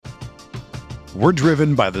We're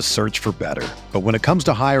driven by the search for better. But when it comes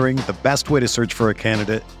to hiring, the best way to search for a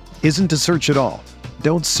candidate isn't to search at all.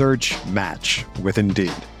 Don't search, match with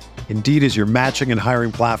Indeed. Indeed is your matching and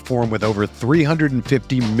hiring platform with over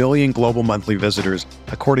 350 million global monthly visitors,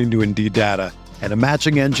 according to Indeed data, and a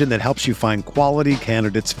matching engine that helps you find quality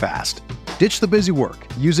candidates fast. Ditch the busy work.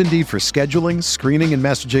 Use Indeed for scheduling, screening, and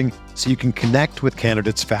messaging so you can connect with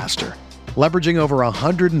candidates faster. Leveraging over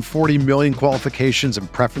 140 million qualifications and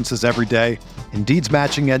preferences every day, Indeed's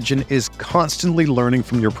matching engine is constantly learning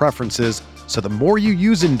from your preferences, so the more you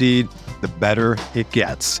use Indeed, the better it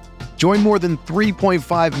gets. Join more than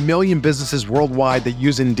 3.5 million businesses worldwide that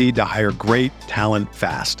use Indeed to hire great talent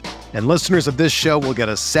fast. And listeners of this show will get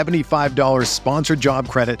a $75 sponsored job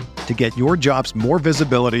credit to get your jobs more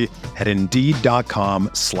visibility at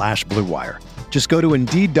Indeed.com/Blue Wire. Just go to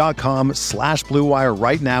Indeed.com/Blue Wire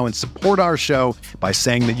right now and support our show by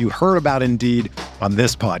saying that you heard about Indeed on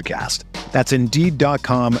this podcast. That's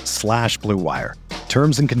Indeed.com/Blue Wire.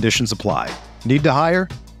 Terms and conditions apply. Need to hire?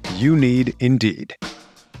 You need Indeed.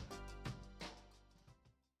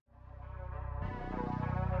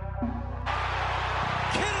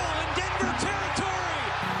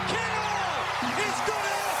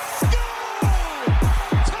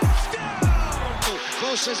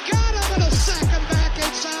 Has got him and a sack him back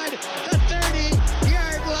inside the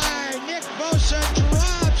 30-yard line. Nick Bosa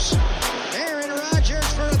drops Aaron Rodgers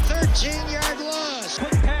for a 13-yard loss.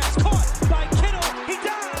 Quick pass caught by Kittle. He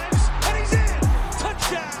dives and he's in.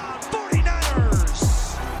 Touchdown 49ers.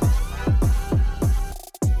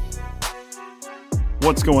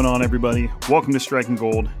 What's going on, everybody? Welcome to Striking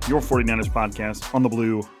Gold, your 49ers podcast on the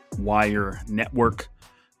Blue Wire Network.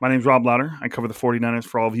 My name is Rob Lauder. I cover the 49ers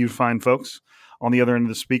for all of you fine folks on the other end of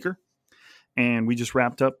the speaker. And we just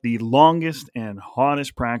wrapped up the longest and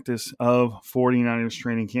hottest practice of 49ers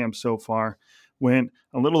training camp so far. Went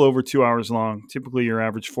a little over 2 hours long. Typically, your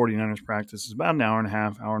average 49ers practice is about an hour and a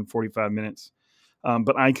half, hour and 45 minutes.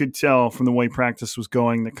 But I could tell from the way practice was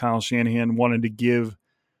going that Kyle Shanahan wanted to give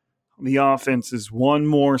the offenses one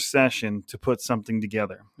more session to put something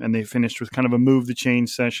together. And they finished with kind of a move the chain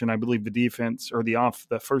session. I believe the defense or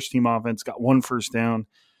the first team offense got one first down.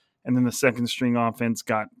 And then the second string offense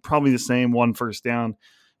got probably the same, one first down.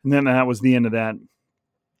 And then that was the end of that.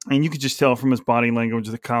 And you could just tell from his body language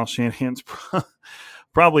that Kyle Shanahan's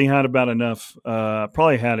probably had about enough,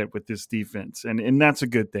 probably had it with this defense. And that's a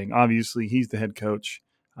good thing. Obviously, he's the head coach.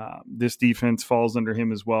 This defense falls under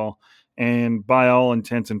him as well. And by all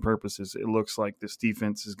intents and purposes, it looks like this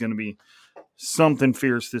defense is going to be something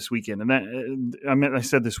fierce this weekend. And that I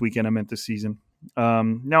said this weekend, I meant this season.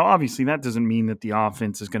 Now, obviously, that doesn't mean that the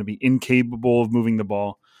offense is going to be incapable of moving the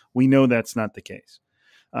ball. We know that's not the case.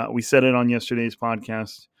 We said it on yesterday's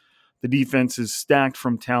podcast. The defense is stacked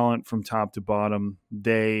from talent from top to bottom.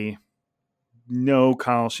 They know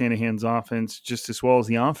Kyle Shanahan's offense just as well as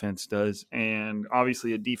the offense does. And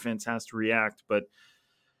obviously, a defense has to react, but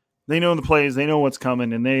they know the plays, they know what's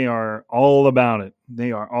coming, and they are all about it.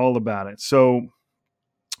 They are all about it. So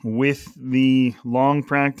with the long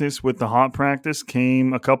practice, with the hot practice,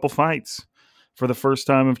 came a couple fights for the first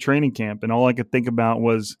time of training camp. And all I could think about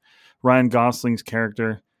was Ryan Gosling's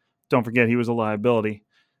character. Don't forget, he was a liability.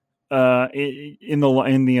 In the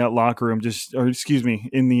locker room, in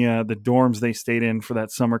the dorms they stayed in for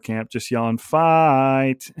that summer camp, just yelling,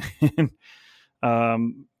 "Fight!" And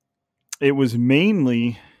it was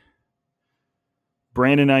mainly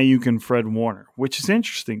Brandon Ayuk and Fred Warner, which is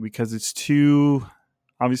interesting because it's two.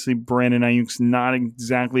 Obviously, Brandon Ayuk's not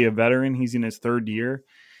exactly a veteran. He's in his third year.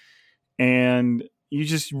 And you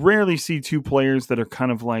just rarely see two players that are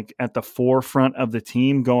kind of like at the forefront of the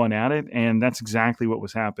team going at it. And that's exactly what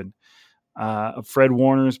was happening. Fred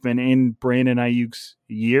Warner's been in Brandon Ayuk's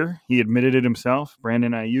year. He admitted it himself.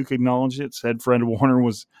 Brandon Ayuk acknowledged it, said Fred Warner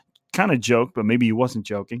was kind of joked, but maybe he wasn't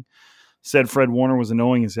joking. Said Fred Warner was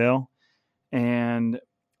annoying as hell. And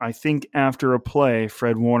I think after a play,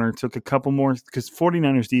 Fred Warner took a couple more because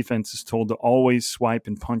 49ers defense is told to always swipe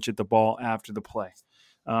and punch at the ball after the play.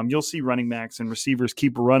 You'll see running backs and receivers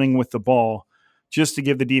keep running with the ball just to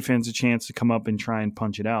give the defense a chance to come up and try and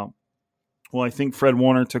punch it out. Well, I think Fred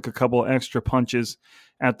Warner took a couple extra punches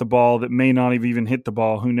at the ball that may not have even hit the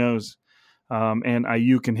ball. Who knows? And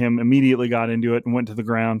Ayuk and him immediately got into it and went to the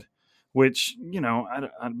ground, which,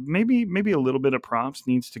 maybe a little bit of props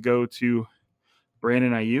needs to go to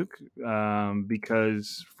Brandon Ayuk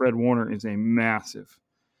because Fred Warner is a massive,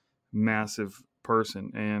 massive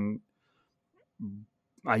person. And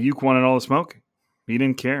Ayuk wanted all the smoke. He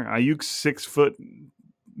didn't care. Ayuk's 6 foot,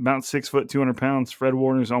 about 6 foot, 200 pounds. Fred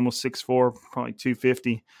Warner's almost 6'4", probably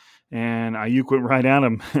 250. And Ayuk went right at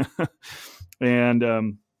him.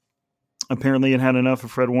 And apparently it had enough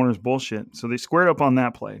of Fred Warner's bullshit. So they squared up on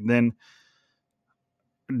that play. Then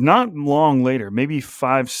not long later, maybe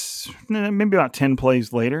about 10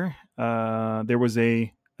 plays later, there was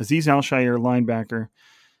a Azeez Al-Shaair linebacker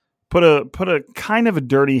put a kind of a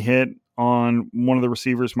dirty hit on one of the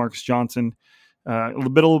receivers, Marcus Johnson. A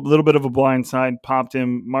little bit of a blind side, popped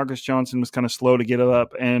him. Marcus Johnson was kind of slow to get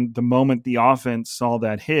up, and the moment the offense saw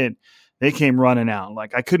that hit, they came running out.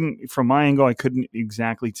 Like from my angle, I couldn't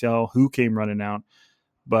exactly tell who came running out,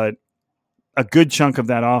 but a good chunk of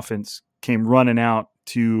that offense came running out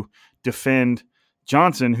to defend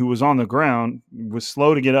Johnson, who was on the ground, was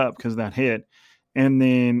slow to get up because of that hit. And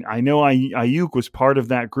then I know Aiyuk was part of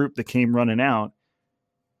that group that came running out.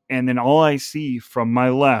 And then all I see from my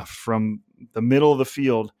left, from the middle of the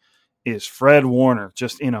field, is Fred Warner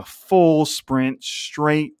just in a full sprint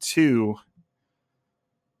straight to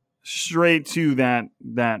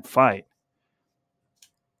that fight.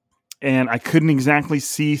 And I couldn't exactly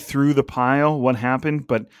see through the pile what happened,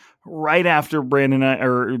 but right after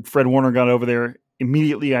Fred Warner got over there,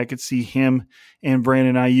 immediately I could see him and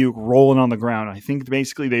Brandon Aiyuk rolling on the ground. I think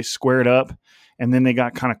basically they squared up, and then they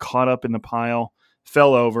got kind of caught up in the pile,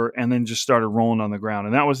 fell over, and then just started rolling on the ground.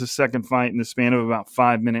 And that was the second fight in the span of about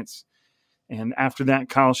 5 minutes. And after that,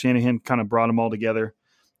 Kyle Shanahan kind of brought them all together.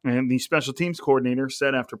 And the special teams coordinator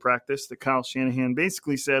said after practice that Kyle Shanahan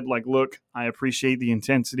basically said, like, look, I appreciate the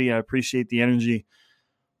intensity. I appreciate the energy.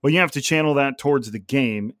 Well, you have to channel that towards the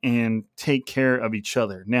game and take care of each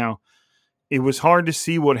other. Now, it was hard to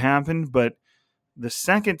see what happened, but the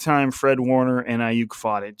second time Fred Warner and Aiyuk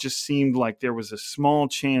fought, it just seemed like there was a small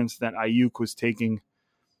chance that Aiyuk was taking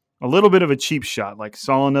a little bit of a cheap shot, like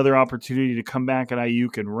saw another opportunity to come back at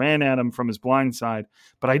Aiyuk and ran at him from his blind side.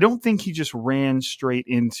 But I don't think he just ran straight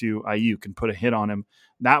into Aiyuk and put a hit on him.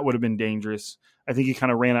 That would have been dangerous. I think he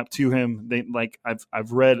kind of ran up to him.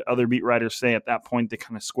 I've read other beat writers say at that point they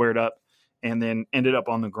kind of squared up and then ended up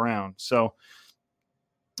on the ground. So,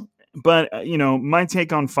 but my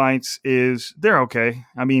take on fights is they're okay.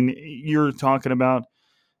 I mean, you're talking about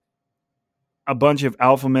a bunch of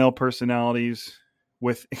alpha male personalities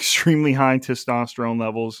with extremely high testosterone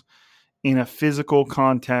levels in a physical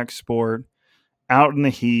contact sport, out in the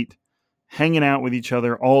heat, hanging out with each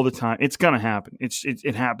other all the time. It's going to happen.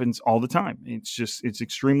 It happens all the time. It's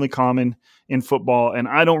extremely common in football, and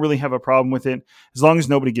I don't really have a problem with it as long as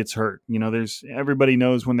nobody gets hurt. Everybody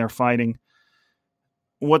knows when they're fighting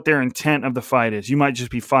what their intent of the fight is. You might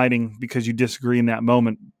just be fighting because you disagree in that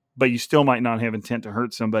moment, but you still might not have intent to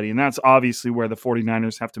hurt somebody. And that's obviously where the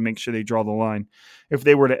 49ers have to make sure they draw the line. If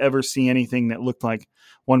they were to ever see anything that looked like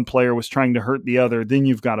one player was trying to hurt the other, then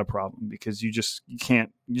you've got a problem because you just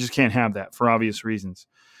can't have that for obvious reasons.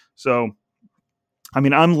 So, I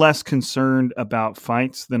mean, I'm less concerned about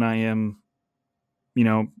fights than I am,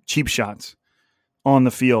 cheap shots on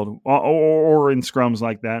the field or in scrums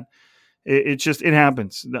like that. It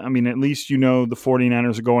happens. I mean, at least the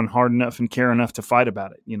 49ers are going hard enough and care enough to fight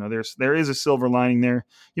about it. There is a silver lining there.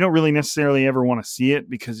 You don't really necessarily ever want to see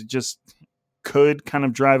it because it just could kind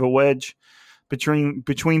of drive a wedge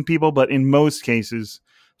between people. But in most cases,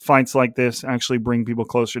 fights like this actually bring people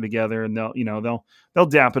closer together, and they'll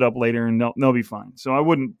dap it up later and they'll be fine. So I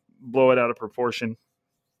wouldn't blow it out of proportion.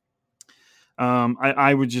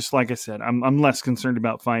 I would just, like I said, I'm less concerned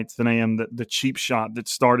about fights than I am the cheap shot that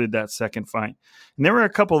started that second fight. And there were a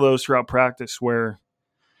couple of those throughout practice where,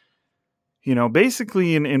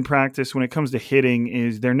 basically in practice when it comes to hitting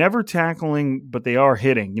is they're never tackling, but they are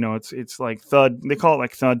hitting. It's like thud. They call it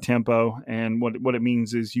like thud tempo. And what it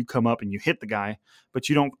means is you come up and you hit the guy, but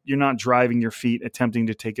you're not driving your feet attempting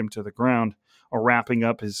to take him to the ground or wrapping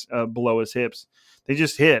up his below his hips. They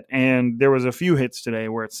just hit, and there was a few hits today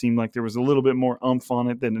where it seemed like there was a little bit more oomph on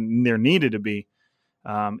it than there needed to be.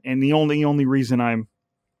 And the only reason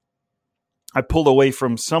I pulled away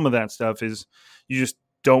from some of that stuff is you just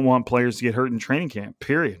don't want players to get hurt in training camp,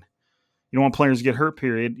 period. You don't want players to get hurt,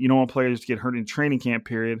 period. You don't want players to get hurt in training camp,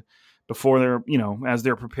 period, before they're, as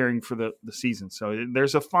they're preparing for the season. So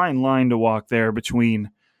there's a fine line to walk there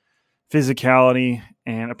between physicality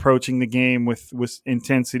and approaching the game with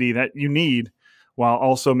intensity that you need, while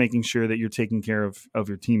also making sure that you're taking care of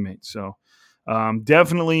your teammates. So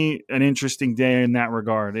definitely an interesting day in that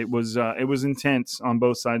regard. It was intense on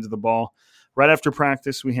both sides of the ball. Right after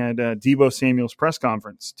practice, we had Deebo Samuel's press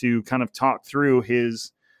conference to kind of talk through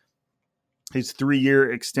his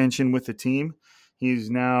 3-year extension with the team. He's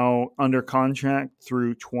now under contract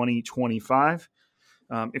through 2025.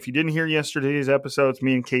 If you didn't hear yesterday's episodes,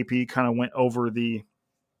 me and KP kind of went over the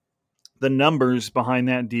numbers behind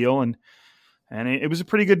that deal, and And it was a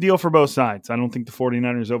pretty good deal for both sides. I don't think the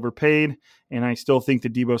 49ers overpaid, and I still think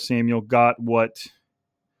that Deebo Samuel got what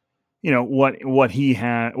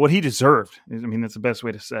he deserved. I mean, that's the best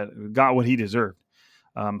way to say it. Got what he deserved.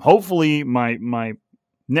 Hopefully my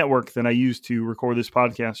network that I used to record this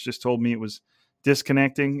podcast just told me it was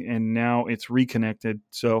disconnecting, and now it's reconnected.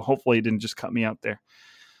 So hopefully it didn't just cut me out there.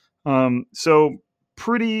 So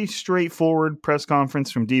pretty straightforward press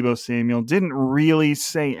conference from Deebo Samuel. Didn't really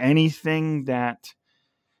say anything that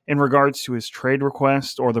in regards to his trade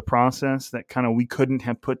request or the process that kind of we couldn't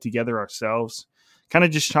have put together ourselves. Kind of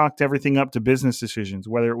just chalked everything up to business decisions,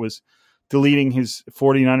 whether it was deleting his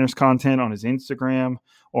 49ers content on his Instagram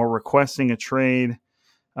or requesting a trade.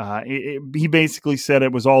 He basically said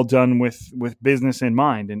it was all done with business in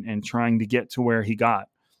mind and trying to get to where he got.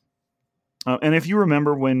 And if you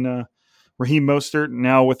remember when Raheem Mostert,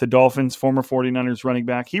 now with the Dolphins, former 49ers running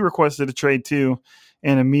back, he requested a trade too.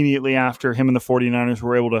 And immediately after, him and the 49ers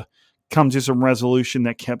were able to come to some resolution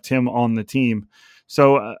that kept him on the team.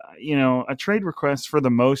 So, a trade request for the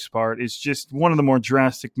most part is just one of the more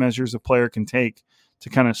drastic measures a player can take to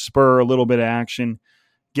kind of spur a little bit of action,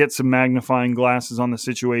 get some magnifying glasses on the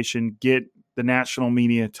situation, get the national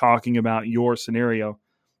media talking about your scenario.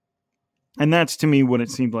 And that's, to me, what it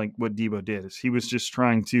seemed like what Deebo did. Is he was just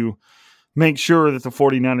trying to make sure that the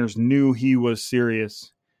 49ers knew he was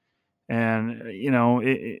serious. And,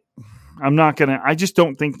 I just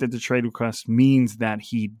don't think that the trade request means that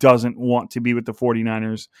he doesn't want to be with the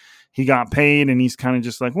 49ers. He got paid and he's kind of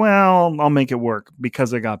just like, well, I'll make it work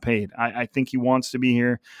because I got paid. I think he wants to be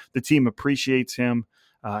here. The team appreciates him.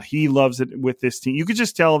 He loves it with this team. You could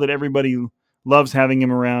just tell that everybody loves having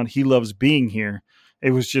him around. He loves being here.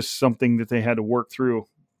 It was just something that they had to work through.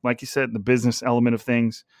 Like you said, the business element of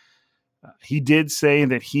things. He did say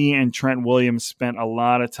that he and Trent Williams spent a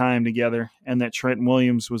lot of time together and that Trent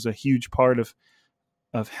Williams was a huge part of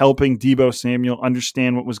helping Deebo Samuel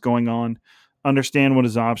understand what was going on, understand what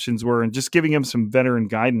his options were, and just giving him some veteran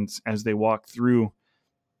guidance as they walked through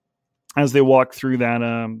that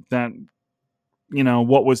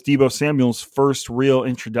what was Deebo Samuel's first real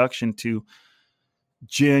introduction to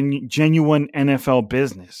genuine NFL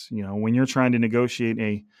business. When you're trying to negotiate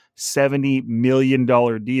a $70 million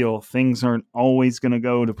deal, things aren't always going to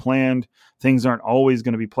go to planned. Things aren't always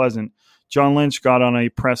going to be pleasant. John Lynch got on a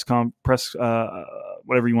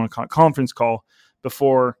whatever you want to call it, conference call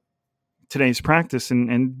before today's practice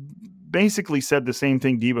and basically said the same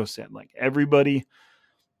thing Deebo said. Like, everybody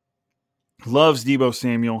loves Deebo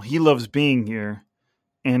Samuel. He loves being here.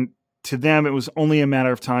 And to them, it was only a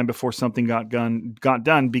matter of time before something got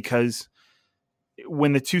done, because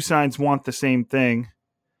when the two sides want the same thing,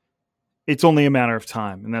 it's only a matter of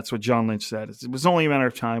time. And that's what John Lynch said. It was only a matter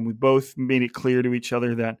of time. We both made it clear to each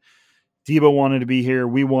other that Deebo wanted to be here.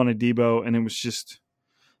 We wanted Deebo, and it was just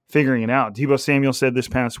figuring it out. Deebo Samuel said this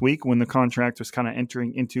past week, when the contract was kind of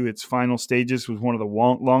entering into its final stages, was one of the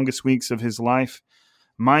longest weeks of his life.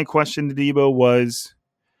 My question to Deebo was,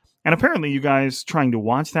 and apparently you guys trying to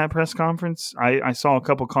watch that press conference, I saw a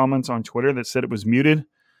couple comments on Twitter that said it was muted.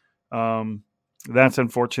 That's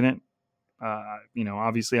unfortunate.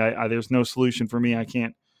 Obviously there's no solution for me. I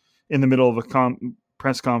can't, in the middle of a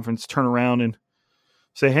press conference, turn around and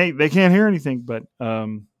say, hey, they can't hear anything. But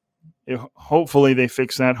hopefully they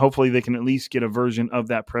fix that. Hopefully they can at least get a version of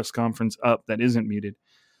that press conference up that isn't muted.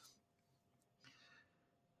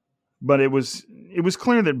 But it was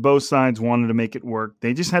clear that both sides wanted to make it work.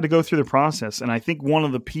 They just had to go through the process. And I think one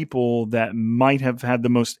of the people that might have had the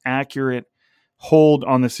most accurate hold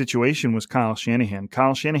on the situation was Kyle Shanahan.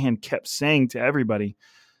 Kyle Shanahan kept saying to everybody,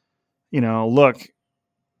 look,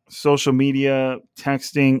 social media,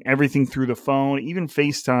 texting, everything through the phone, even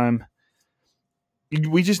FaceTime,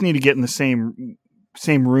 we just need to get in the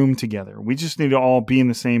same room together. We just need to all be in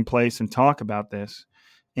the same place and talk about this.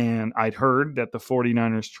 And I'd heard that the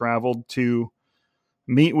 49ers traveled to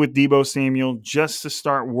meet with Deebo Samuel just to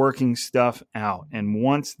start working stuff out. And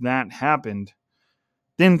once that happened,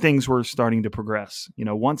 then things were starting to progress.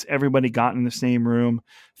 Once everybody got in the same room,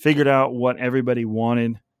 figured out what everybody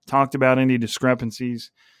wanted, talked about any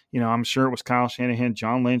discrepancies, I'm sure it was Kyle Shanahan,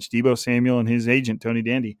 John Lynch, Deebo Samuel, and his agent, Tony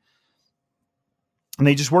Dandy. And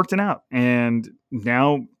they just worked it out. And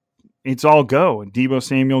now it's all go. And Deebo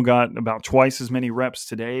Samuel got about twice as many reps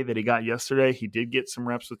today that he got yesterday. He did get some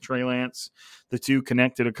reps with Trey Lance. The two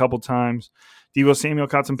connected a couple times. Deebo Samuel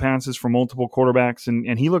caught some passes from multiple quarterbacks,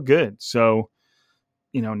 and he looked good. So,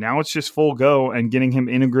 now it's just full go and getting him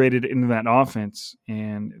integrated into that offense.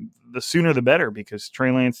 And the sooner the better, because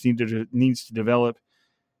Trey Lance needs to develop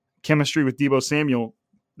chemistry with Deebo Samuel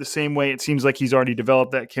the same way it seems like he's already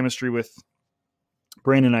developed that chemistry with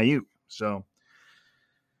Brandon Ayuk. So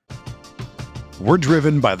We're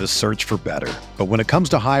driven by the search for better. But when it comes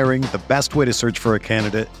to hiring, the best way to search for a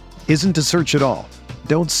candidate isn't to search at all.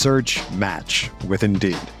 Don't search, match with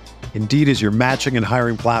Indeed. Indeed is your matching and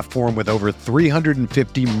hiring platform with over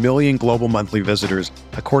 350 million global monthly visitors,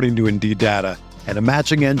 according to Indeed data, and a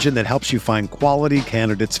matching engine that helps you find quality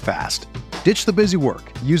candidates fast. Ditch the busy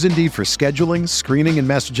work. Use Indeed for scheduling, screening, and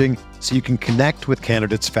messaging so you can connect with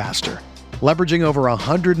candidates faster. Leveraging over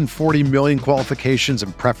 140 million qualifications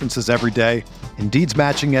and preferences every day, Indeed's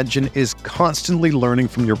matching engine is constantly learning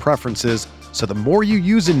from your preferences, so the more you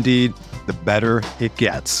use Indeed, the better it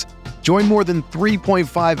gets. Join more than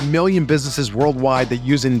 3.5 million businesses worldwide that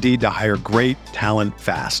use Indeed to hire great talent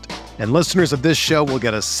fast. And listeners of this show will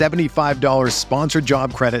get a $75 sponsored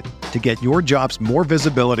job credit to get your jobs more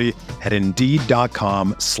visibility at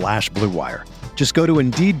Indeed.com/Blue Wire. Just go to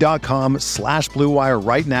Indeed.com/Blue Wire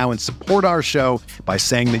right now and support our show by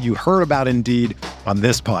saying that you heard about Indeed on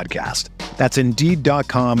this podcast. That's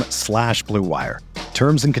Indeed.com/Blue Wire.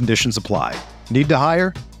 Terms and conditions apply. Need to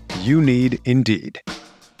hire? You need Indeed.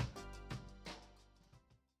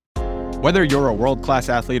 Whether you're a world-class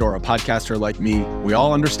athlete or a podcaster like me, we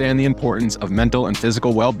all understand the importance of mental and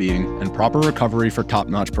physical well-being and proper recovery for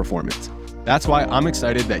top-notch performance. That's why I'm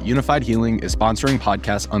excited that Unified Healing is sponsoring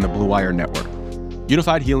podcasts on the Blue Wire Network.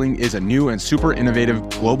 Unified Healing is a new and super innovative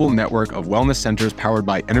global network of wellness centers powered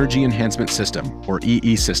by Energy Enhancement System, or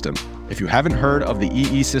EE System. If you haven't heard of the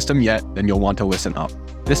EE System yet, then you'll want to listen up.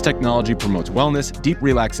 This technology promotes wellness, deep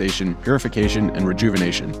relaxation, purification, and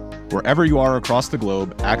rejuvenation. Wherever you are across the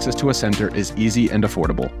globe, access to a center is easy and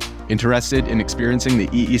affordable. Interested in experiencing the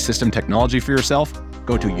EE System technology for yourself?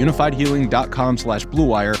 Go to unifiedhealing.com/Blue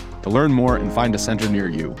Wire to learn more and find a center near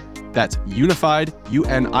you. That's unified,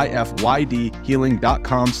 UNIFYD,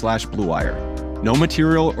 healing.com/Blue Wire. No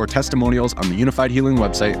material or testimonials on the Unified Healing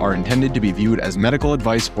website are intended to be viewed as medical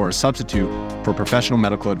advice or a substitute for professional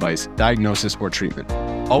medical advice, diagnosis, or treatment.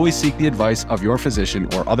 Always seek the advice of your physician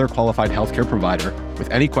or other qualified healthcare provider with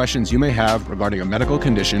any questions you may have regarding a medical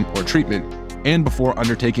condition or treatment and before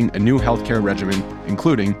undertaking a new healthcare regimen,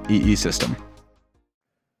 including EE System.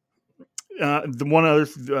 The one other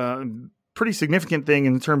pretty significant thing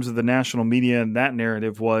in terms of the national media and that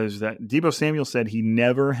narrative was that Deebo Samuel said he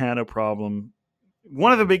never had a problem.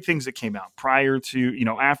 One of the big things that came out prior to,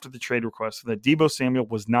 after the trade request, that Deebo Samuel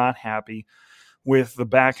was not happy with the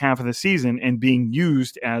back half of the season and being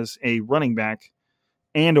used as a running back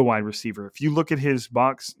and a wide receiver. If you look at his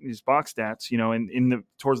box stats,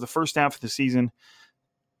 towards the first half of the season,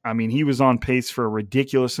 I mean, he was on pace for a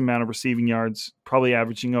ridiculous amount of receiving yards, probably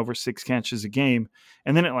averaging over 6 catches a game.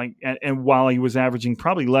 And then and while he was averaging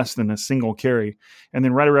probably less than a single carry, and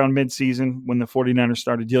then right around midseason when the 49ers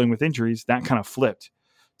started dealing with injuries, that kind of flipped.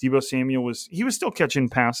 Deebo Samuel was still catching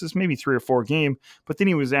passes, maybe 3 or 4 a game, but then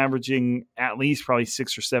he was averaging at least probably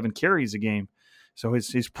 6 or 7 carries a game. So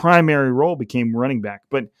his primary role became running back.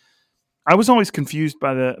 But I was always confused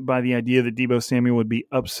by the idea that Deebo Samuel would be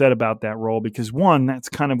upset about that role because, one, that's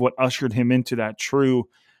kind of what ushered him into that true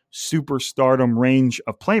superstardom range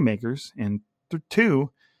of playmakers, and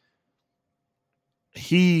 2,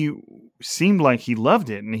 he seemed like he loved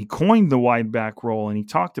it, and he coined the wide back role, and he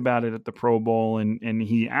talked about it at the Pro Bowl, and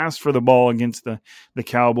he asked for the ball against the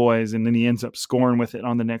Cowboys, and then he ends up scoring with it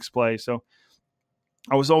on the next play. So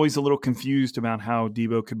I was always a little confused about how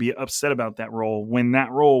Deebo could be upset about that role when that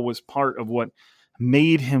role was part of what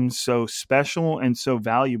made him so special and so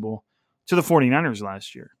valuable to the 49ers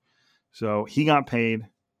last year. So he got paid.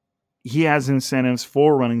 He has incentives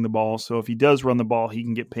for running the ball. So if he does run the ball, he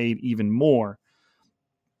can get paid even more.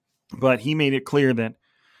 But he made it clear that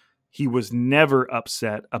he was never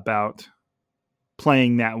upset about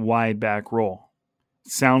playing that wide back role.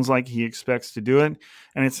 It sounds like he expects to do it,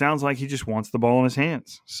 and it sounds like he just wants the ball in his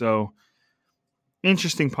hands. So,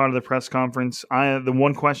 interesting part of the press conference. The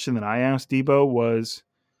one question that I asked Deebo was,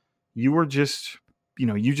 you just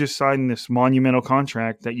signed this monumental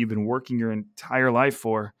contract that you've been working your entire life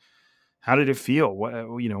for. How did it feel?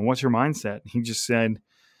 What's your mindset? He just said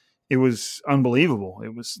it was unbelievable.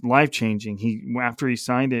 It was life-changing. After he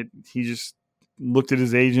signed it, he just looked at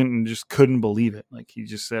his agent and just couldn't believe it. Like, he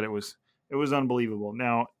just said it was unbelievable.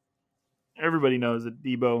 Now, everybody knows that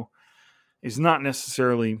Deebo is not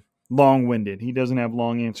necessarily long-winded. He doesn't have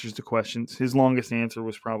long answers to questions. His longest answer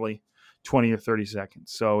was probably 20 or 30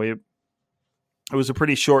 seconds. So it was a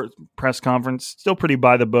pretty short press conference, still pretty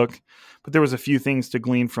by the book, but there was a few things to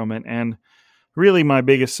glean from it. And really my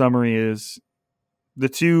biggest summary is the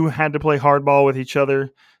two had to play hardball with each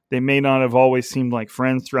other. They may not have always seemed like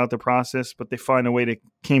friends throughout the process, but they find a way to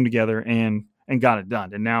came together and got it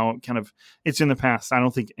done. And now it's in the past. I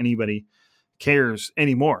don't think anybody cares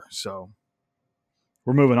anymore. So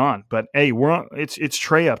we're moving on. But hey, it's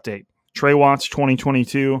Trey update. Trey Watts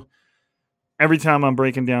 2022. Every time I'm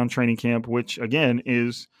breaking down training camp, which again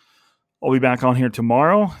is I'll be back on here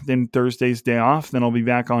tomorrow, then Thursday's day off, then I'll be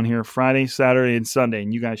back on here Friday, Saturday, and Sunday.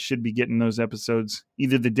 And you guys should be getting those episodes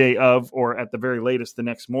either the day of or at the very latest the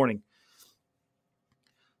next morning.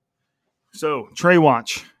 So Trey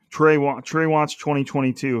Watts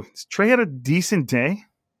 2022. Trey had a decent day.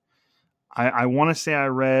 I want to say I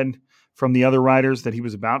read from the other writers that he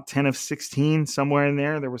was about 10 of 16, somewhere in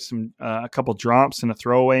there. There was a couple drops and a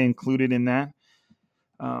throwaway included in that.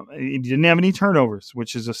 He didn't have any turnovers,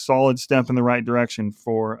 which is a solid step in the right direction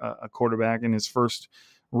for a quarterback in his first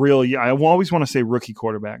real year. I always want to say rookie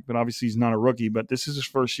quarterback, but obviously he's not a rookie, but this is his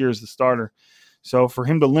first year as the starter. So for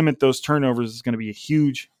him to limit those turnovers is going to be a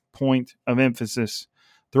huge point of emphasis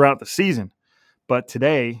throughout the season. But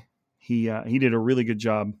today he did a really good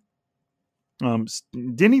job.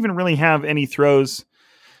 Didn't even really have any throws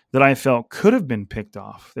that I felt could have been picked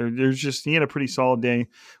off. He had a pretty solid day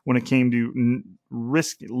when it came to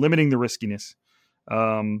limiting the riskiness.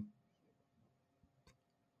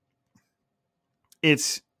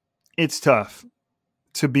 It's tough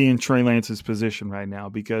to be in Trey Lance's position right now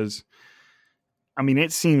because, I mean,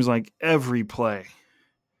 it seems like every play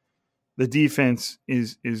the defense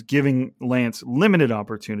is giving Lance limited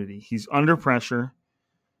opportunity. He's under pressure.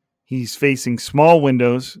 He's facing small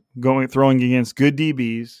windows, throwing against good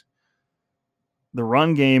DBs. The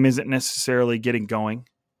run game isn't necessarily getting going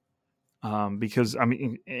because, I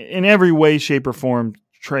mean, in every way, shape, or form,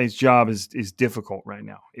 Trey's job is difficult right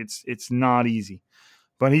now. It's not easy,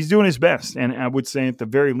 but he's doing his best. And I would say at the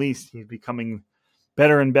very least, he's becoming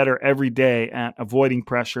better and better every day at avoiding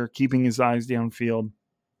pressure, keeping his eyes downfield,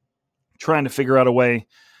 trying to figure out a way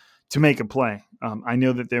to make a play. I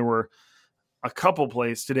know that there were a couple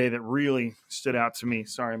plays today that really stood out to me.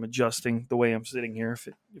 Sorry, I'm adjusting the way I'm sitting here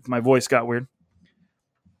if my voice got weird.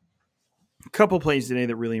 A couple plays today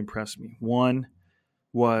that really impressed me. One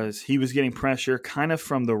was he was getting pressure kind of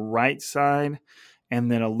from the right side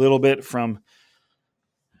and then a little bit from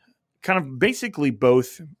kind of basically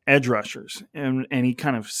both edge rushers. And he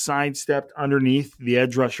kind of sidestepped underneath the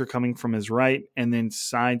edge rusher coming from his right and then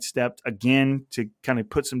sidestepped again to kind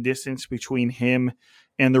of put some distance between him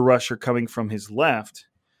and the rusher coming from his left.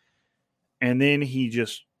 And then he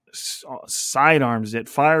just sidearms it,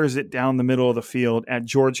 fires it down the middle of the field at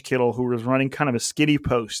George Kittle, who was running kind of a skiddy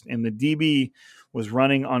post. And the DB was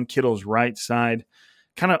running on Kittle's right side,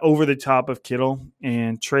 kind of over the top of Kittle.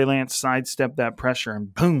 And Trey Lance sidestepped that pressure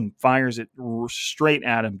and boom, fires it straight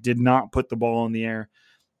at him. Did not put the ball in the air.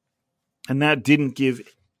 And that didn't give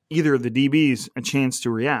either of the DBs a chance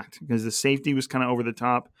to react because the safety was kind of over the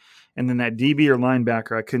top. And then that DB or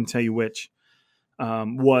linebacker, I couldn't tell you which,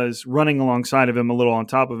 was running alongside of him, a little on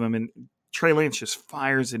top of him. And Trey Lance just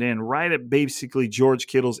fires it in right at basically George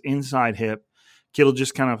Kittle's inside hip. Kittle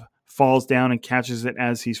just kind of falls down and catches it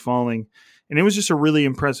as he's falling. And it was just a really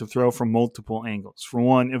impressive throw from multiple angles. For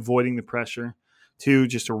one, avoiding the pressure. Two,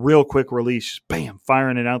 just a real quick release. Bam,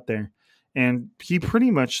 firing it out there. And he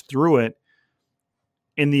pretty much threw it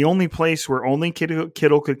in the only place where only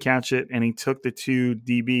Kittle could catch it, and he took the two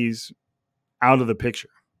DBs out of the picture.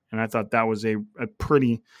 And I thought that was a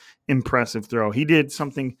pretty impressive throw. He did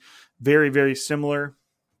something very, very similar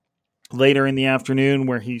later in the afternoon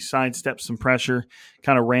where he sidestepped some pressure,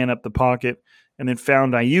 kind of ran up the pocket, and then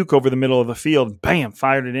found Ayuk over the middle of the field. Bam,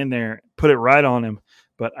 fired it in there, put it right on him.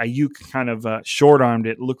 But Ayuk kind of short-armed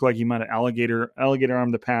it. It looked like he might have alligator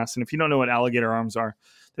armed the pass. And if you don't know what alligator arms are,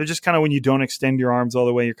 they're just kind of when you don't extend your arms all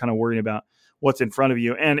the way, you're kind of worried about what's in front of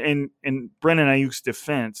you. And in Brandon Ayuk's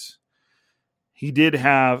defense, he did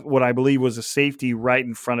have what I believe was a safety right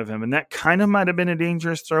in front of him. And that kind of might have been a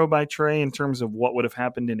dangerous throw by Trey in terms of what would have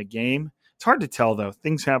happened in a game. It's hard to tell, though.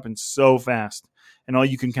 Things happen so fast. And all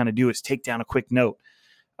you can kind of do is take down a quick note.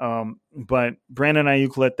 But Brandon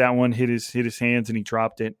Ayuk let that one hit his hands and he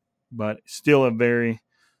dropped it. But still a very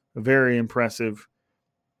impressive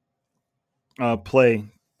play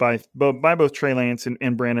by both Trey Lance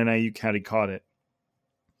and Brandon Ayuk had he caught it.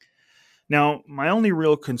 Now, my only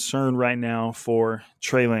real concern right now for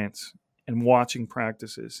Trey Lance and watching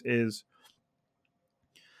practices is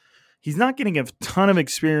he's not getting a ton of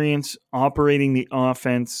experience operating the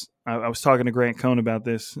offense. I was talking to Grant Cohn about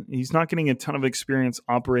this. He's not getting a ton of experience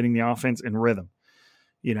operating the offense in rhythm.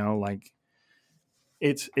 You know, like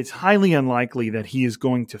it's highly unlikely that he is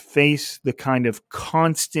going to face the kind of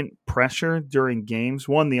constant pressure during games.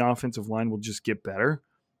 One, the offensive line will just get better.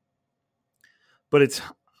 But it's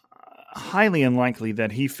highly unlikely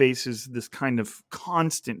that he faces this kind of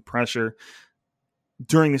constant pressure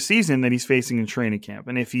during the season that he's facing in training camp.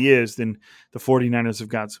 And if he is, then the 49ers have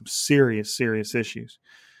got some serious issues.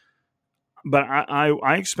 But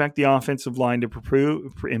I expect the offensive line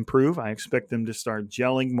to improve. I expect them to start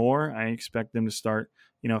gelling more. I expect them to start,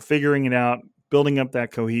 figuring it out, building up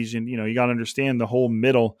that cohesion. You got to understand the whole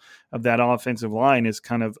middle of that offensive line is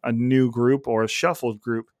kind of a new group or a shuffled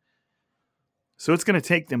group. So it's going to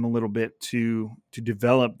take them a little bit to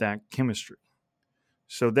develop that chemistry.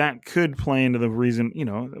 So that could play into the reason,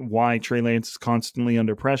 why Trey Lance is constantly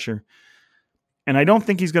under pressure. And I don't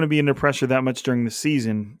think he's going to be under pressure that much during the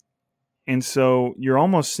season. And so you're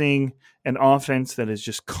almost seeing an offense that is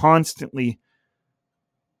just constantly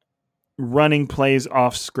running plays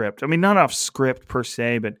off script. I mean, not off script per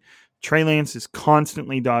se, but Trey Lance is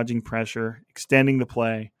constantly dodging pressure, extending the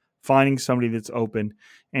play, finding somebody that's open.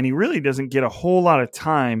 And he really doesn't get a whole lot of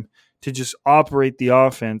time to just operate the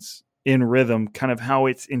offense in rhythm, kind of how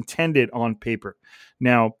it's intended on paper.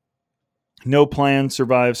 Now, no plan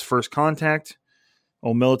survives first contact,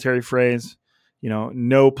 old military phrase.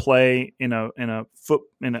 No play in a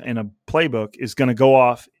playbook is going to go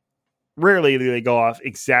off. Rarely do they go off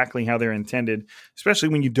exactly how they're intended, especially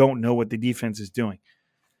when you don't know what the defense is doing.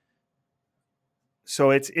 So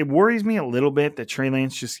it worries me a little bit that Trey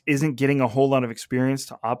Lance just isn't getting a whole lot of experience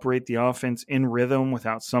to operate the offense in rhythm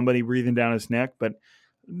without somebody breathing down his neck. But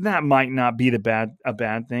that might not be a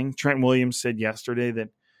bad thing. Trent Williams said yesterday that,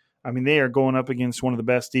 they are going up against one of the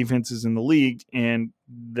best defenses in the league, and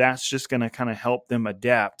that's just going to kind of help them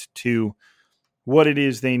adapt to what it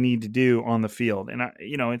is they need to do on the field. And,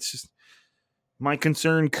 it's just my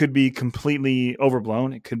concern could be completely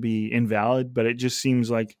overblown. It could be invalid, but it just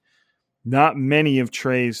seems like not many of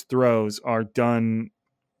Trey's throws are done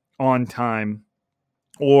on time,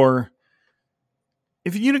 or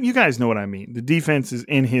if you guys know what I mean. The defense is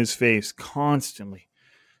in his face constantly.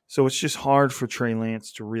 So it's just hard for Trey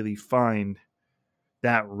Lance to really find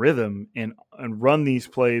that rhythm and run these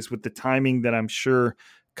plays with the timing that I'm sure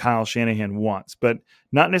Kyle Shanahan wants. But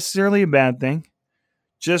not necessarily a bad thing.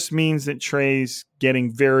 Just means that Trey's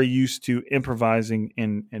getting very used to improvising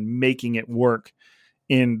and making it work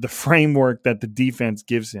in the framework that the defense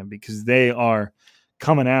gives him, because they are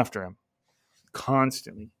coming after him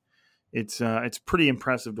constantly. It's pretty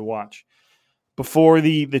impressive to watch. Before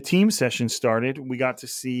the team session started, we got to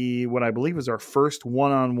see what I believe was our first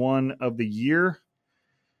one-on-one of the year.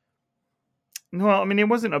 Well, it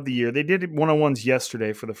wasn't of the year. They did one-on-ones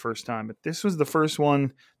yesterday for the first time, but this was the first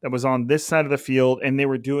one that was on this side of the field, and they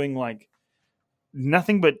were doing like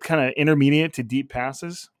nothing but kind of intermediate to deep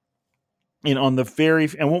passes. And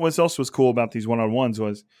what was also cool about these one-on-ones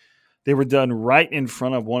was they were done right in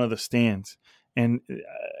front of one of the stands. And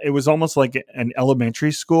it was almost like an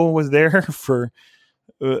elementary school was there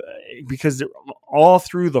because all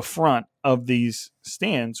through the front of these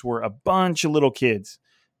stands were a bunch of little kids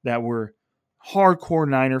that were hardcore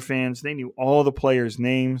Niner fans. They knew all the players'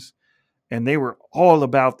 names, and they were all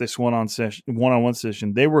about this one-on-one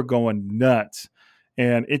session. They were going nuts,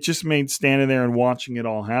 and it just made standing there and watching it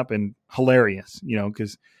all happen hilarious,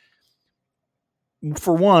 because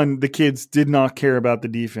for one, the kids did not care about the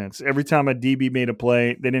defense. Every time a DB made a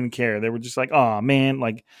play, they didn't care. They were just like, oh, man.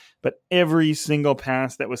 But every single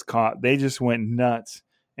pass that was caught, they just went nuts.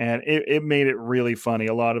 And it made it really funny.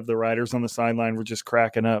 A lot of the writers on the sideline were just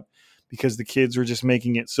cracking up because the kids were just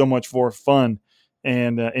making it so much more fun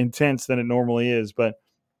and intense than it normally is. But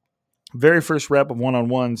very first rep of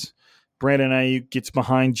one-on-ones, Brandon Aiyuk gets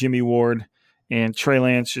behind Jimmy Ward, and Trey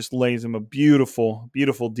Lance just lays him a beautiful,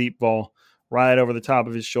 beautiful deep ball right over the top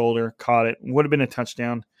of his shoulder, caught it. Would have been a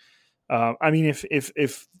touchdown.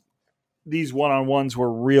 If these one-on-ones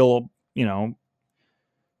were real,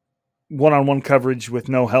 one-on-one coverage with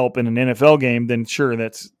no help in an NFL game, then sure,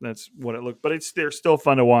 that's what it looked. But they're still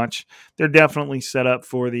fun to watch. They're definitely set up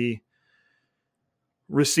for the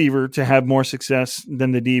receiver to have more success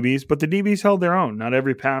than the DBs, but the DBs held their own. Not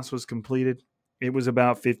every pass was completed. It was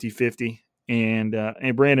about 50-50. And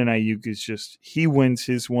Brandon Aiyuk he wins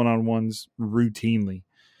his one-on-ones routinely.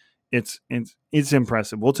 It's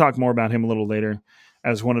impressive. We'll talk more about him a little later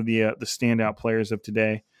as one of the standout players of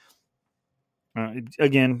today.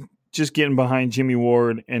 Again, just getting behind Jimmy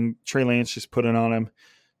Ward and Trey Lance just putting on him.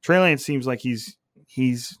 Trey Lance seems like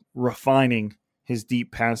he's refining his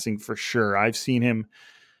deep passing for sure. I've seen him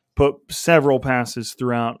put several passes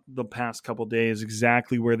throughout the past couple days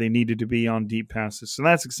exactly where they needed to be on deep passes. So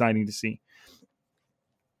that's exciting to see.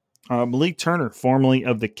 Malik Turner, formerly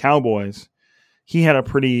of the Cowboys, he had a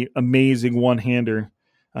pretty amazing one-hander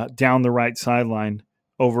down the right sideline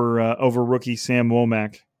over rookie Sam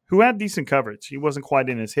Womack, who had decent coverage. He wasn't quite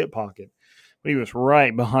in his hip pocket, but he was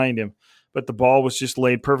right behind him. but the ball was just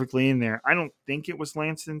laid perfectly in there. I don't think it was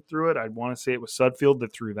Lanston threw it. I'd want to say it was Sudfeld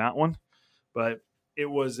that threw that one, but it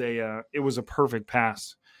was a perfect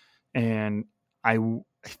pass. And I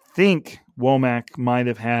think Womack might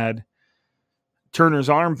have had Turner's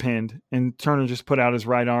arm pinned, and Turner just put out his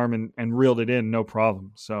right arm and reeled it in, no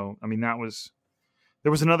problem. So, I mean,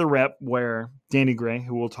 there was another rep where Danny Gray,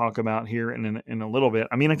 who we'll talk about here in a little bit.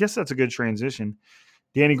 I mean, I guess that's a good transition.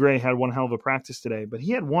 Danny Gray had one hell of a practice today, but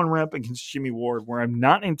he had one rep against Jimmy Ward where I'm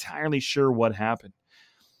not entirely sure what happened.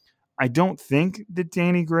 I don't think that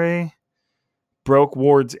Danny Gray broke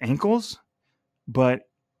Ward's ankles, but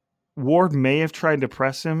Ward may have tried to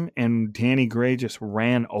press him and Danny Gray just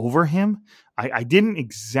ran over him. I didn't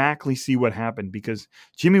exactly see what happened because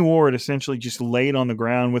Jimmy Ward essentially just laid on the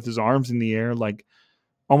ground with his arms in the air, like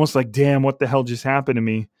almost like, damn, what the hell just happened to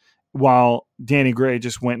me? While Danny Gray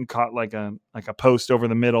just went and caught like a post over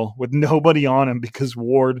the middle with nobody on him because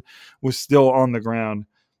Ward was still on the ground.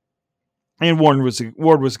 And Ward was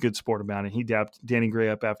a good sport about it. He dapped Danny Gray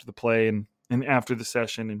up after the play and after the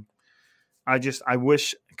session. And I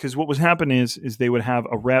wish, because what was happening is they would have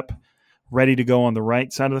a rep ready to go on the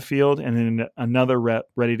right side of the field and then another rep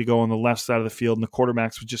ready to go on the left side of the field, and the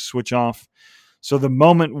quarterbacks would just switch off. So the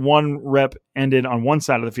moment one rep ended on one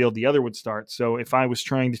side of the field, the other would start. So if I was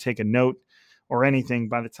trying to take a note or anything,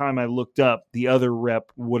 by the time I looked up, the other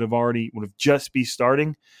rep would have just be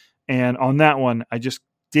starting. And on that one, I just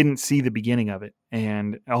didn't see the beginning of it.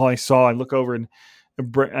 And all I saw, I look over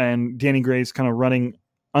and Danny Gray's kind of running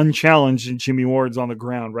unchallenged and Jimmy Ward's on the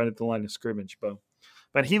ground right at the line of scrimmage.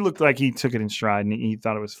 But he looked like he took it in stride and he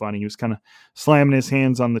thought it was funny. He was kind of slamming his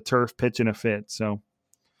hands on the turf, pitching a fit. So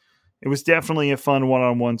it was definitely a fun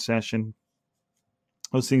one-on-one session.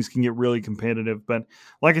 Those things can get really competitive. But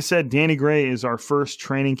like I said, Danny Gray is our first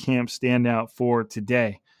training camp standout for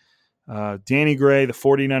today. Danny Gray, the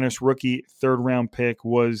 49ers rookie third-round pick,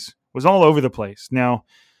 was all over the place. Now,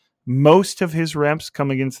 most of his reps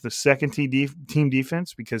come against the second team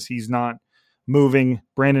defense because he's not moving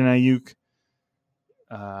Brandon Ayuk,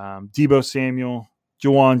 Deebo Samuel,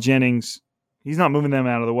 Juwan Jennings. He's not moving them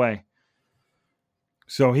out of the way.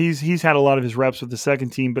 So he's had a lot of his reps with the second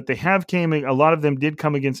team, but a lot of them did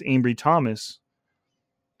come against Ambry Thomas,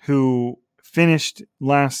 who finished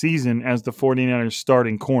last season as the 49ers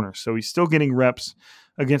starting corner. So he's still getting reps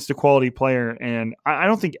against a quality player. And I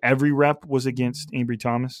don't think every rep was against Ambry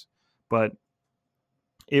Thomas, but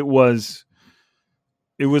it was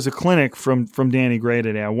a clinic from Danny Gray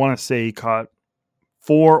today. I want to say he caught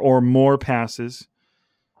 4 or more passes.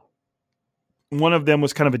 One of them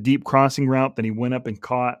was kind of a deep crossing route that he went up and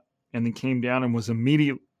caught and then came down and was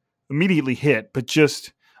immediately hit, but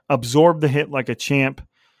just absorbed the hit like a champ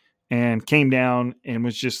and came down and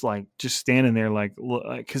was just standing there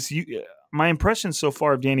because my impressions so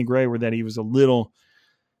far of Danny Gray were that he was a little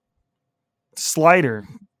slighter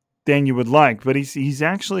than you would like, but he's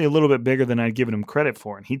actually a little bit bigger than I'd given him credit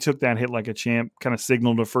for. And he took that hit like a champ, kind of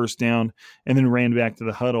signaled a first down, and then ran back to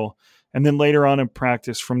the huddle. And then later on in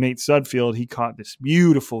practice from Nate Sudfeld, he caught this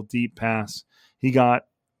beautiful deep pass. He got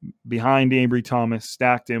behind Ambry Thomas,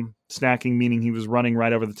 stacking meaning he was running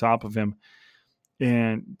right over the top of him.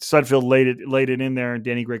 And Sudfeld laid it in there, and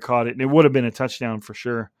Danny Gray caught it. And it would have been a touchdown for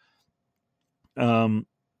sure.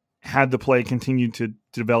 Had the play continued to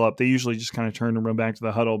develop. They usually just kind of turn and run back to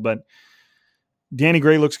the huddle. But Danny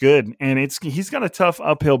Gray looks good, and he's got a tough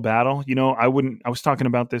uphill battle. You know, I was talking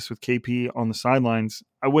about this with KP on the sidelines.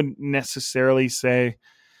 I wouldn't necessarily say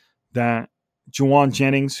that Juwan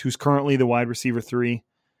Jennings, who's currently the wide receiver 3,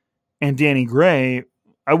 and Danny Gray,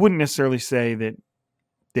 I wouldn't necessarily say that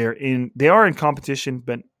they are in competition,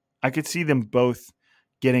 but I could see them both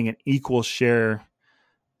getting an equal share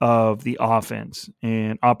of the offense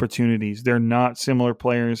and opportunities. They're not similar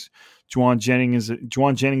players. Juwan Jennings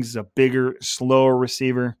is a bigger, slower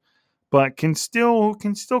receiver, but can still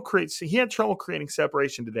create. He had trouble creating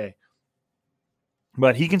separation today,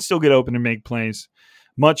 but he can still get open and make plays.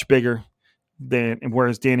 Much bigger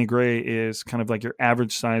whereas Danny Gray is kind of like your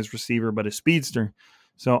average size receiver, but a speedster.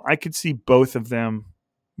 So I could see both of them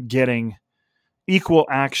getting equal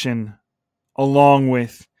action along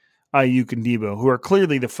with Ayuk and Deebo, who are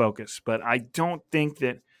clearly the focus. But I don't think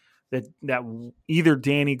that either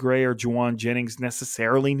Danny Gray or Juwan Jennings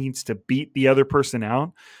necessarily needs to beat the other person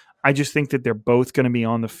out. I just think that they're both going to be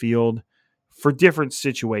on the field for different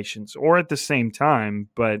situations or at the same time.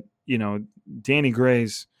 But, you know, Danny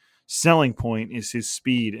Gray's selling point is his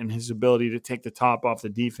speed and his ability to take the top off the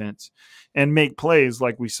defense and make plays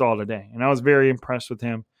like we saw today. And I was very impressed with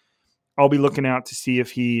him. I'll be looking out to see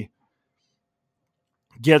if he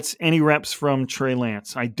gets any reps from Trey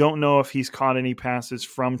Lance. I don't know if he's caught any passes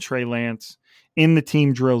from Trey Lance in the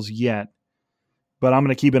team drills yet, but I'm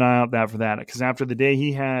going to keep an eye out for that because after the day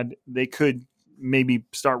he had, they could maybe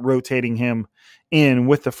start rotating him in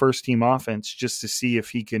with the first team offense just to see if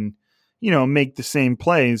he can, make the same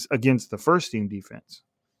plays against the first team defense.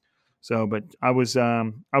 So, but I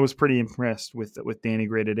was pretty impressed with Danny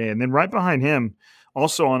Gray today. And then right behind him,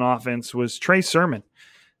 also on offense, was Trey Sermon.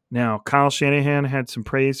 Now, Kyle Shanahan had some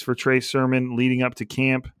praise for Trey Sermon leading up to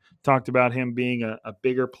camp, talked about him being a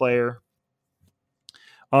bigger player,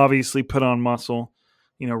 obviously put on muscle,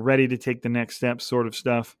 ready to take the next step sort of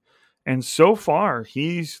stuff. And so far,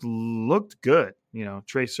 he's looked good.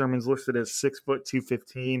 Trey Sermon's listed as 6 foot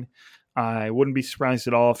 215. I wouldn't be surprised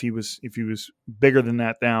at all if he was bigger than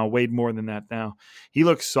that now, weighed more than that now. He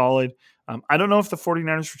looks solid. I don't know if the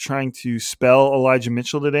 49ers were trying to spell Elijah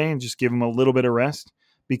Mitchell today and just give him a little bit of rest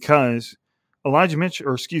because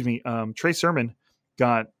Trey Sermon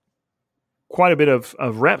got quite a bit of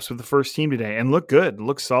reps with the first team today and looked good,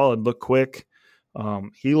 looked solid, looked quick.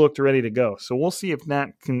 He looked ready to go. So we'll see if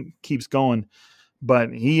that keeps going.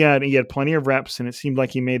 But he had plenty of reps, and it seemed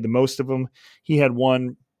like he made the most of them. He had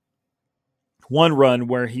one run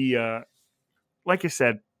where he, like I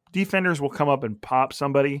said, defenders will come up and pop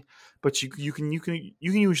somebody, but you can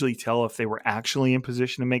usually tell if they were actually in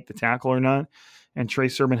position to make the tackle or not. And Trey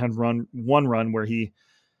Sermon had one run where he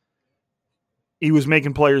was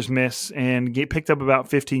making players miss and picked up about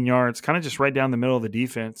 15 yards, kind of just right down the middle of the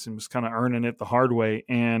defense, and was kind of earning it the hard way.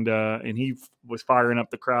 And he was firing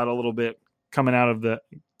up the crowd a little bit, coming out of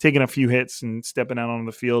taking a few hits and stepping out on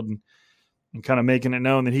the field and kind of making it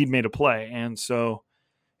known that he'd made a play. And so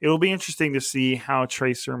it'll be interesting to see how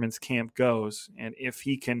Trey Sermon's camp goes and if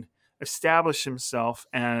he can establish himself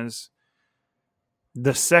as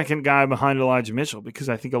the second guy behind Elijah Mitchell, because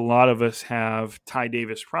I think a lot of us have Ty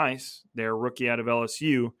Davis-Price, their rookie out of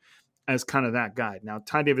LSU, as kind of that guy. Now,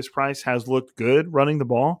 Ty Davis-Price has looked good running the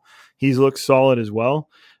ball. He's looked solid as well.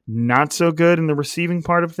 Not so good in the receiving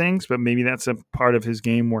part of things, but maybe that's a part of his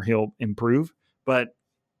game where he'll improve. But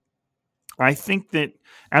I think that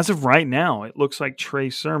as of right now, it looks like Trey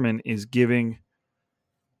Sermon is giving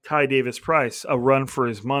Ty Davis-Price a run for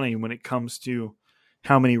his money when it comes to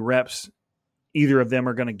how many reps either of them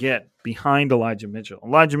are going to get behind Elijah Mitchell.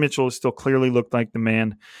 Elijah Mitchell has still clearly looked like the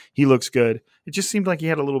man. He looks good. It just seemed like he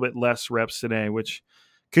had a little bit less reps today, which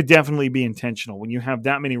could definitely be intentional. When you have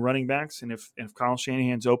that many running backs, and if Kyle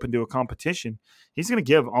Shanahan's open to a competition, he's going to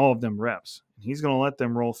give all of them reps. He's going to let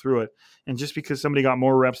them roll through it. And just because somebody got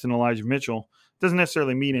more reps than Elijah Mitchell doesn't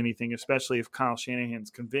necessarily mean anything, especially if Kyle Shanahan's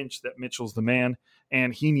convinced that Mitchell's the man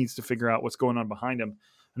and he needs to figure out what's going on behind him.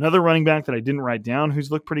 Another running back that I didn't write down who's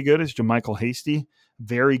looked pretty good is JaMycal Hasty.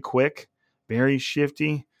 Very quick, very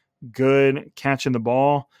shifty, good catching the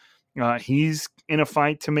ball. He's in a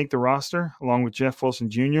fight to make the roster along with Jeff Wilson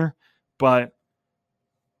Jr., but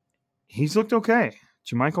he's looked okay.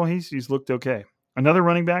 JaMycal Hasty's looked okay. Another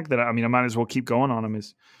running back that, I might as well keep going on him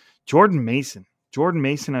is Jordan Mason. Jordan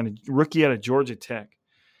Mason, rookie out of Georgia Tech.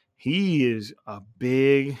 He is a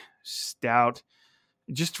big, stout.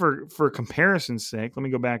 Just for comparison's sake, let me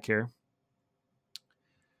go back here.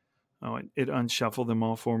 Oh, it unshuffled them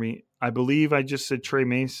all for me. I believe I just said Trey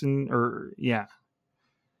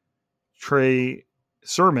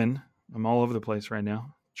Sermon. I'm all over the place right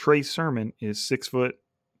now. Trey Sermon is 6 foot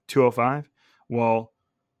 205, while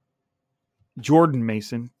Jordan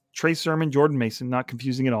Mason, not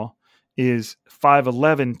confusing at all, is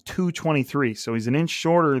 5'11", 223. So he's an inch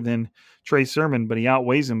shorter than Trey Sermon, but he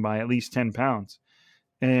outweighs him by at least 10 pounds.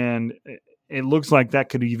 And it looks like that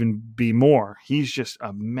could even be more. He's just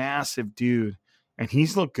a massive dude, and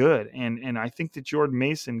he's looked good. And I think that Jordan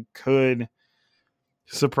Mason could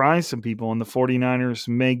surprise some people, and the 49ers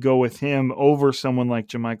may go with him over someone like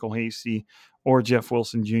JaMycal Hasty or Jeff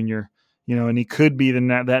Wilson Jr., and he could be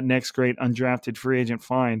that next great undrafted free agent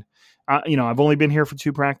find. I've only been here for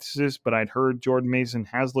 2 practices, but I'd heard Jordan Mason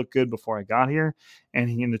has looked good before I got here.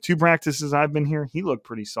 And in the 2 practices I've been here, he looked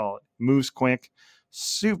pretty solid. Moves quick.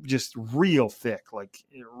 Soup, just real thick, like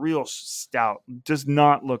real stout. Does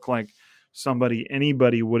not look like somebody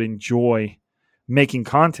anybody would enjoy making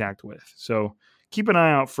contact with. So keep an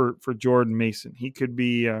eye out for Jordan Mason. He could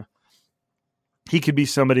be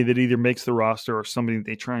somebody that either makes the roster or somebody that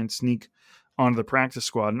they try and sneak onto the practice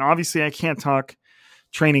squad. And obviously, I can't talk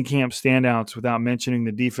training camp standouts without mentioning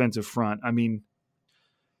the defensive front.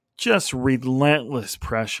 Just relentless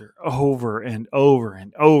pressure over and over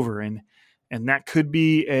and over. And that could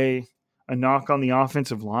be a knock on the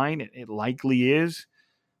offensive line. It likely is,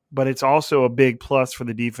 but it's also a big plus for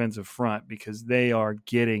the defensive front because they are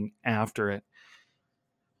getting after it.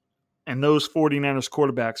 And those 49ers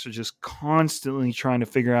quarterbacks are just constantly trying to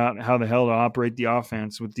figure out how the hell to operate the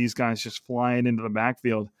offense with these guys just flying into the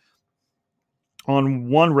backfield. On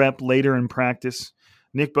one rep later in practice,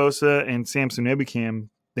 Nick Bosa and Samson Ebukam,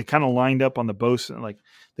 they kind of lined up on the Bosa, like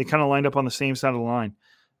they kind of lined up on the same side of the line.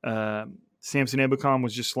 Samson Ebukam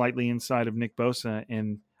was just slightly inside of Nick Bosa,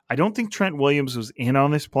 and I don't think Trent Williams was in on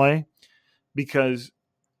this play because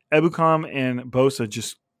Ebukam and Bosa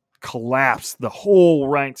just collapsed the whole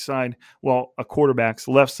right side, well, a quarterback's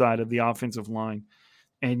left side of the offensive line.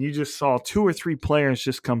 And you just saw 2 or 3 players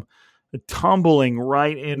just come tumbling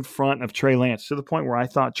right in front of Trey Lance to the point where I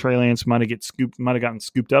thought Trey Lance might have gotten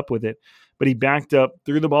scooped up with it, but he backed up,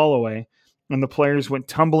 threw the ball away, and the players went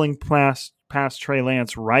tumbling past Trey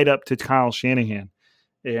Lance right up to Kyle Shanahan,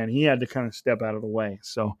 and he had to kind of step out of the way.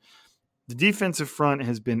 So the defensive front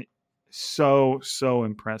has been so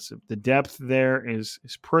impressive. The depth there is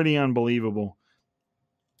pretty unbelievable.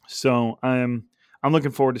 So I'm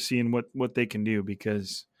looking forward to seeing what they can do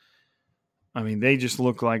because, I mean, they just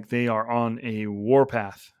look like they are on a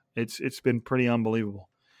warpath. It's been pretty unbelievable.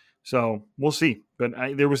 So we'll see. But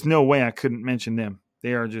there was no way I couldn't mention them.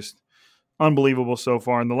 They are just unbelievable so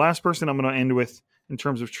far. And the last person I'm going to end with in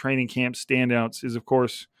terms of training camp standouts is, of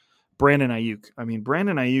course, Brandon Ayuk. I mean,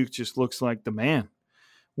 Brandon Ayuk just looks like the man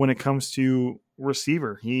when it comes to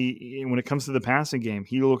receiver. When it comes to the passing game,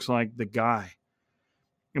 he looks like the guy.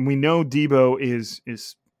 And we know Debo is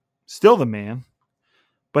still the man.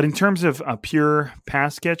 But in terms of a pure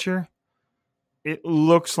pass catcher, it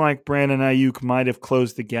looks like Brandon Ayuk might have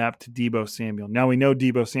closed the gap to Debo Samuel. Now we know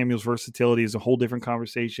Debo Samuel's versatility is a whole different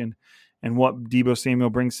conversation, and what Debo Samuel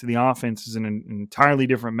brings to the offense is an entirely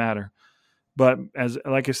different matter. But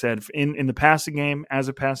like I said, in the passing game, as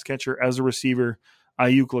a pass catcher, as a receiver,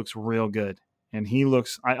 Ayuk looks real good. And he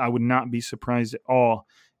looks – I would not be surprised at all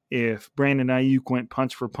if Brandon Ayuk went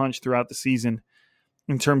punch for punch throughout the season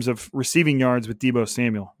in terms of receiving yards with Debo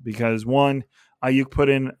Samuel, because one, Ayuk put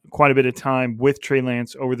in quite a bit of time with Trey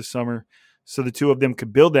Lance over the summer so the two of them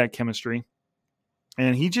could build that chemistry.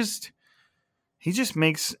 And he just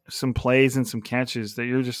makes some plays and some catches that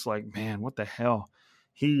you're just like, man, what the hell?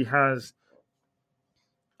 He has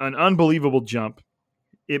an unbelievable jump.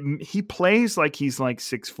 He plays like he's like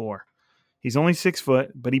 6'4". He's only 6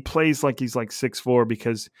 foot, but he plays like he's like 6'4"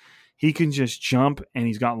 because he can just jump, and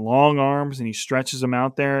he's got long arms, and he stretches them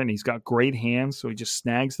out there, and he's got great hands, so he just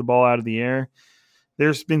snags the ball out of the air.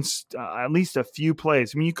 There's been at least a few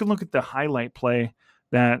plays. I mean, you can look at the highlight play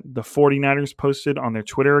that the 49ers posted on their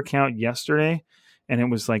Twitter account yesterday, and it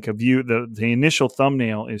was like a view. The initial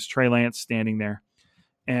thumbnail is Trey Lance standing there,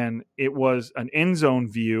 and it was an end zone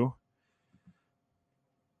view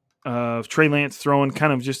of Trey Lance throwing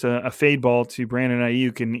kind of just a fade ball to Brandon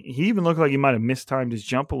Ayuk, and he even looked like he might have mistimed his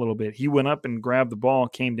jump a little bit. He went up and grabbed the ball,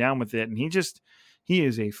 came down with it, and he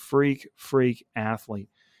is a freak athlete.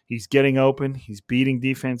 He's getting open. He's beating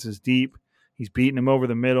defenses deep. He's beating them over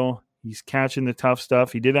the middle. He's catching the tough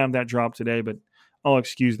stuff. He did have that drop today, but I'll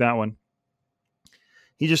excuse that one.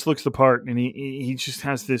 He just looks the part, and he just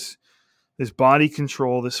has this body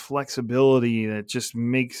control, this flexibility that just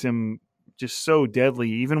makes him just so deadly.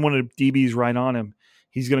 Even when a DB's right on him,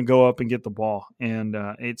 he's going to go up and get the ball. And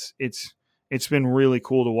it's been really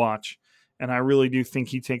cool to watch. And I really do think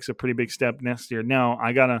he takes a pretty big step next year. Now,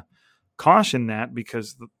 I got to caution that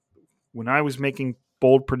because when I was making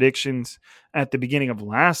bold predictions at the beginning of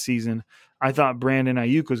last season, I thought Brandon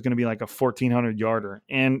Ayuk was going to be like a 1,400-yarder.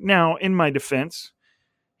 And now, in my defense,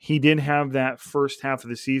 he did have that first half of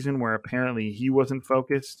the season where apparently he wasn't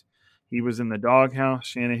focused. He was in the doghouse.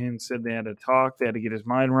 Shanahan said they had to talk. They had to get his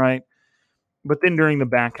mind right. But then during the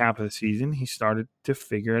back half of the season, he started to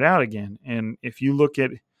figure it out again. And if you look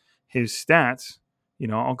at his stats,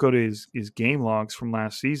 I'll go to his game logs from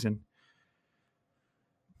last season.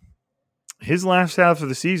 His last half of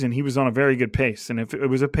the season, he was on a very good pace. And if it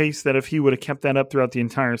was a pace that if he would have kept that up throughout the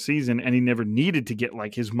entire season and he never needed to get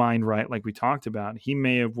like his mind right, like we talked about, he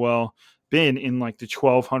may have well been in like the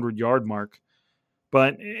 1,200-yard mark.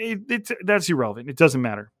 But that's irrelevant. It doesn't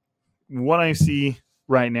matter. What I see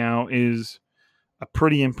right now is a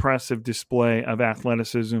pretty impressive display of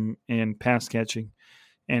athleticism and pass catching.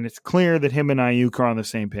 And it's clear that him and Ayuk are on the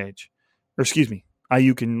same page. Or excuse me,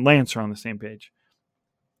 Ayuk and Lance are on the same page.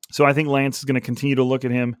 So I think Lance is going to continue to look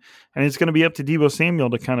at him. And it's going to be up to Debo Samuel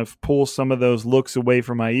to kind of pull some of those looks away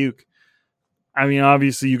from Ayuk. I mean,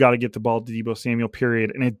 obviously you got to get the ball to Debo Samuel,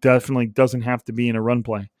 period. And it definitely doesn't have to be in a run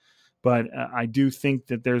play. But I do think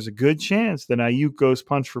that there's a good chance that Ayuk goes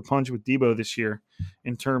punch for punch with Debo this year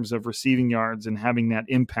in terms of receiving yards and having that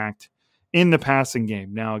impact in the passing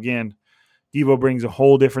game. Now, again, Debo brings a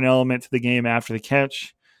whole different element to the game after the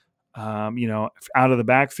catch. out of the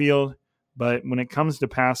backfield. But when it comes to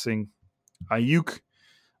passing, Ayuk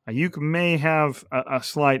may have a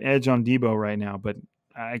slight edge on Debo right now, but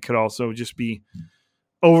I could also just be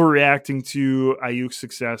overreacting to Ayuk's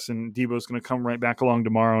success, and Debo's going to come right back along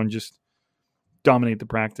tomorrow and just dominate the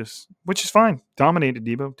practice, which is fine. Dominate it,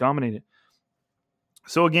 Debo. Dominate it.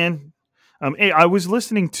 So again, hey, I was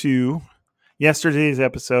listening to yesterday's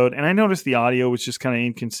episode, and I noticed the audio was just kind of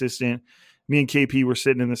inconsistent. Me and KP were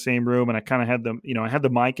sitting in the same room, and I kind of had I had the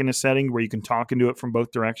mic in a setting where you can talk into it from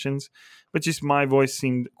both directions, but just my voice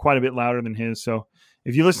seemed quite a bit louder than his. So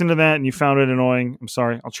if you listen to that and you found it annoying, I'm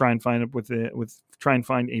sorry. I'll try and find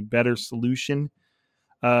a better solution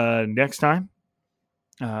next time.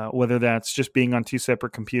 Whether that's just being on two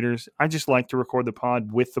separate computers. I just like to record the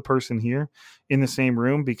pod with the person here in the same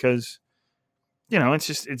room because,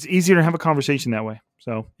 it's easier to have a conversation that way.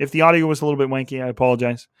 So if the audio was a little bit wanky, I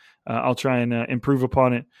apologize. I'll try and improve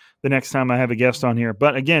upon it the next time I have a guest on here.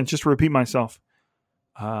 But again, just to repeat myself,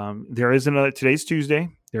 today's Tuesday.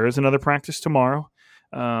 There is another practice tomorrow.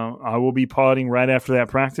 I will be podding right after that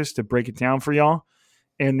practice to break it down for y'all.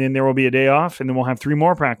 And then there will be a day off, and then we'll have 3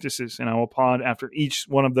 more practices. And I will pod after each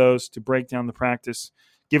one of those to break down the practice,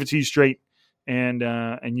 give it to you straight, and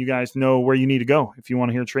you guys know where you need to go if you want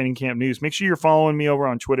to hear training camp news. Make sure you're following me over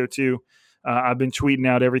on Twitter too. I've been tweeting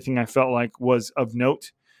out everything I felt like was of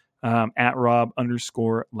note at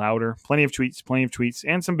Rob_Louder. Plenty of tweets,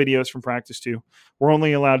 and some videos from practice too. We're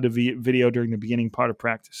only allowed to video during the beginning part of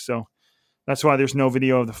practice, so that's why there's no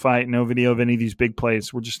video of the fight, no video of any of these big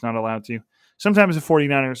plays. We're just not allowed to. Sometimes the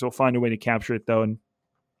 49ers will find a way to capture it, though, and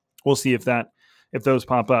we'll see if those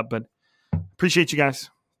pop up. But appreciate you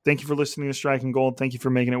guys. Thank you for listening to Striking Gold. Thank you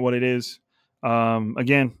for making it what it is.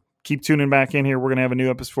 Again, keep tuning back in here. We're going to have a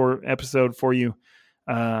new episode for you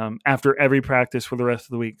after every practice for the rest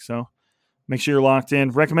of the week. So make sure you're locked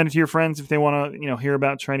in. Recommend it to your friends if they want to hear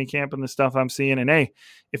about training camp and the stuff I'm seeing. And, hey,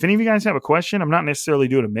 if any of you guys have a question, I'm not necessarily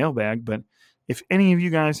doing a mailbag, but if any of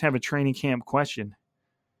you guys have a training camp question,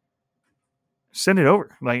 send it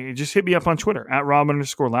over. Like, just hit me up on Twitter at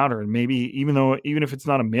Rob_Louder. And maybe even if it's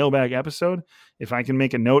not a mailbag episode, if I can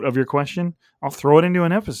make a note of your question, I'll throw it into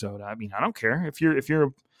an episode. I mean, I don't care if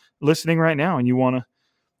you're listening right now and you want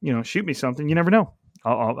to, shoot me something. You never know.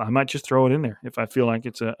 I might just throw it in there if I feel like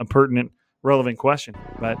it's a pertinent, relevant question.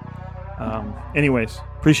 But anyways,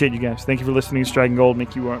 appreciate you guys. Thank you for listening to Striking Gold.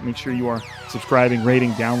 Make sure you are subscribing,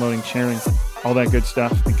 rating, downloading, sharing, all that good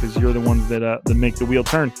stuff, because you're the ones that make the wheel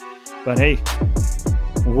turn. But hey,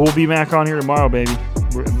 we'll be back on here tomorrow, baby.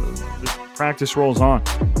 The practice rolls on,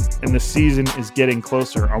 and the season is getting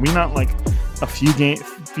closer. Are we not like a few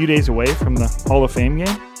days away from the Hall of Fame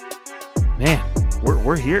game? Man,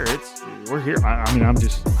 we're here. We're here.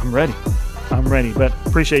 I'm ready. I'm ready. But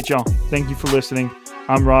appreciate y'all. Thank you for listening.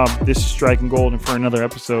 I'm Rob. This is Striking Gold, and for another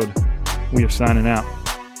episode, we are signing out.